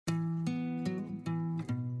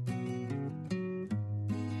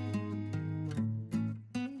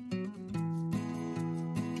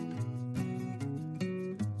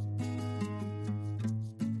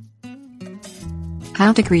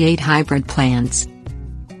How to create hybrid plants.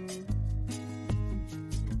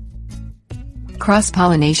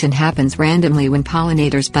 Cross-pollination happens randomly when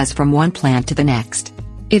pollinators buzz from one plant to the next.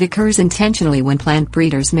 It occurs intentionally when plant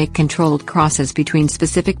breeders make controlled crosses between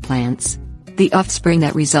specific plants. The offspring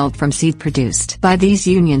that result from seed produced by these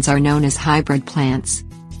unions are known as hybrid plants.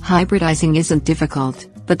 Hybridizing isn't difficult,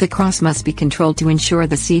 but the cross must be controlled to ensure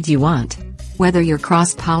the seed you want. Whether you're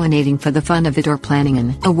cross-pollinating for the fun of it or planting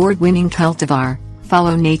an award-winning cultivar,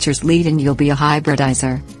 follow nature's lead and you'll be a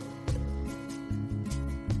hybridizer.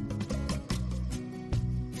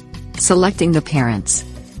 Selecting the parents.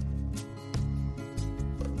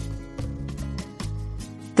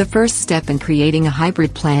 The first step in creating a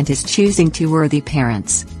hybrid plant is choosing two worthy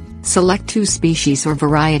parents. Select two species or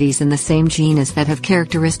varieties in the same genus that have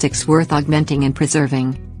characteristics worth augmenting and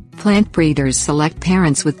preserving. Plant breeders select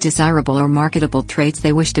parents with desirable or marketable traits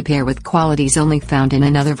they wish to pair with qualities only found in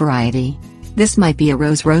another variety. This might be a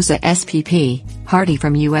Rose Rosa spp. Hardy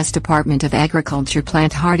from U.S. Department of Agriculture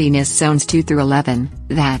plant hardiness zones 2 through 11,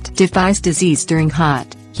 that defies disease during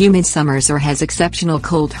hot, humid summers or has exceptional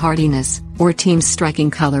cold hardiness, or team's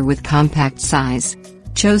striking color with compact size.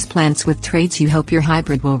 Choose plants with traits you hope your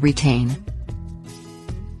hybrid will retain.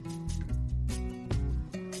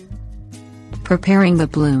 Preparing the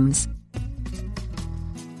blooms.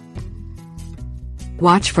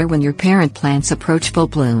 Watch for when your parent plants approach full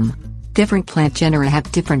bloom. Different plant genera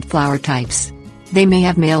have different flower types. They may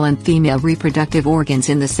have male and female reproductive organs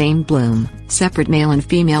in the same bloom, separate male and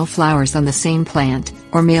female flowers on the same plant,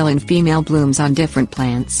 or male and female blooms on different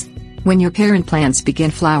plants. When your parent plants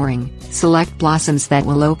begin flowering, select blossoms that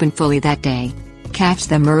will open fully that day. Catch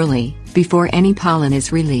them early, before any pollen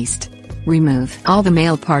is released. Remove all the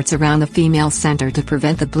male parts around the female center to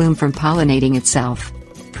prevent the bloom from pollinating itself.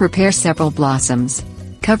 Prepare several blossoms.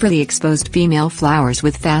 Cover the exposed female flowers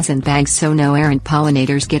with fastened bags so no errant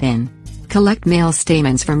pollinators get in. Collect male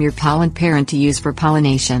stamens from your pollen parent to use for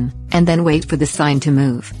pollination, and then wait for the sign to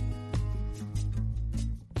move.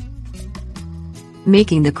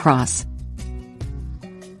 Making the cross.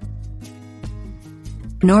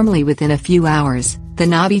 Normally within a few hours, the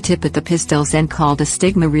knobby tip at the pistils end called a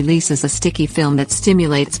stigma releases a sticky film that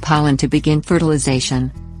stimulates pollen to begin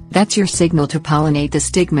fertilization. That's your signal to pollinate the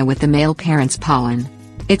stigma with the male parent's pollen.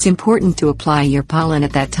 It's important to apply your pollen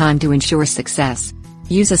at that time to ensure success.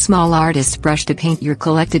 Use a small artist's brush to paint your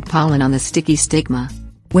collected pollen on the sticky stigma.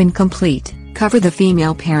 When complete, cover the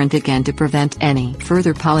female parent again to prevent any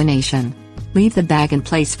further pollination. Leave the bag in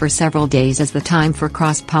place for several days as the time for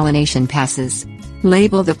cross-pollination passes.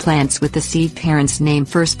 Label the plants with the seed parent's name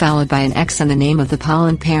first followed by an X and the name of the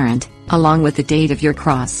pollen parent, along with the date of your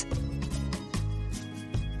cross.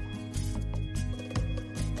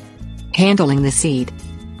 Handling the seed.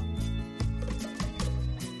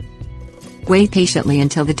 Wait patiently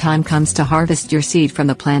until the time comes to harvest your seed from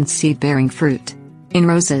the plant's seed-bearing fruit. In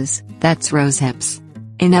roses, that's rose hips.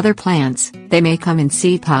 In other plants, they may come in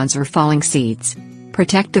seed pods or falling seeds.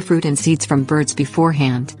 Protect the fruit and seeds from birds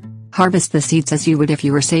beforehand. Harvest the seeds as you would if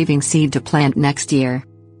you were saving seed to plant next year.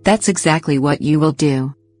 That's exactly what you will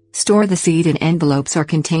do. Store the seed in envelopes or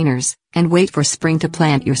containers, and wait for spring to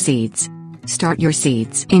plant your seeds. Start your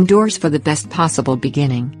seeds indoors for the best possible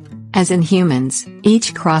beginning. As in humans,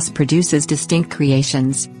 each cross produces distinct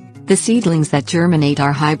creations. The seedlings that germinate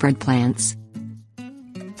are hybrid plants.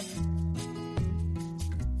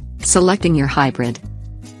 Selecting your hybrid.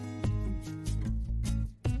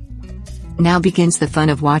 Now begins the fun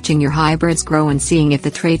of watching your hybrids grow and seeing if the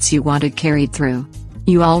traits you wanted carried through.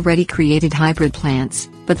 You already created hybrid plants,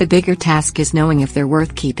 but the bigger task is knowing if they're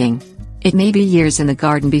worth keeping. It may be years in the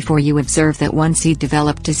garden before you observe that one seed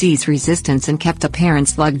developed disease resistance and kept a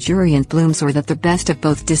parent's luxuriant blooms, or that the best of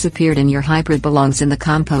both disappeared and your hybrid belongs in the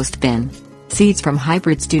compost bin. Seeds from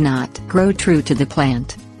hybrids do not grow true to the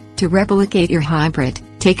plant. To replicate your hybrid,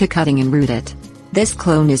 take a cutting and root it. This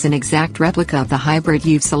clone is an exact replica of the hybrid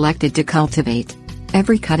you've selected to cultivate.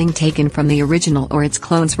 Every cutting taken from the original or its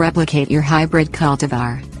clones replicate your hybrid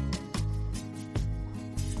cultivar.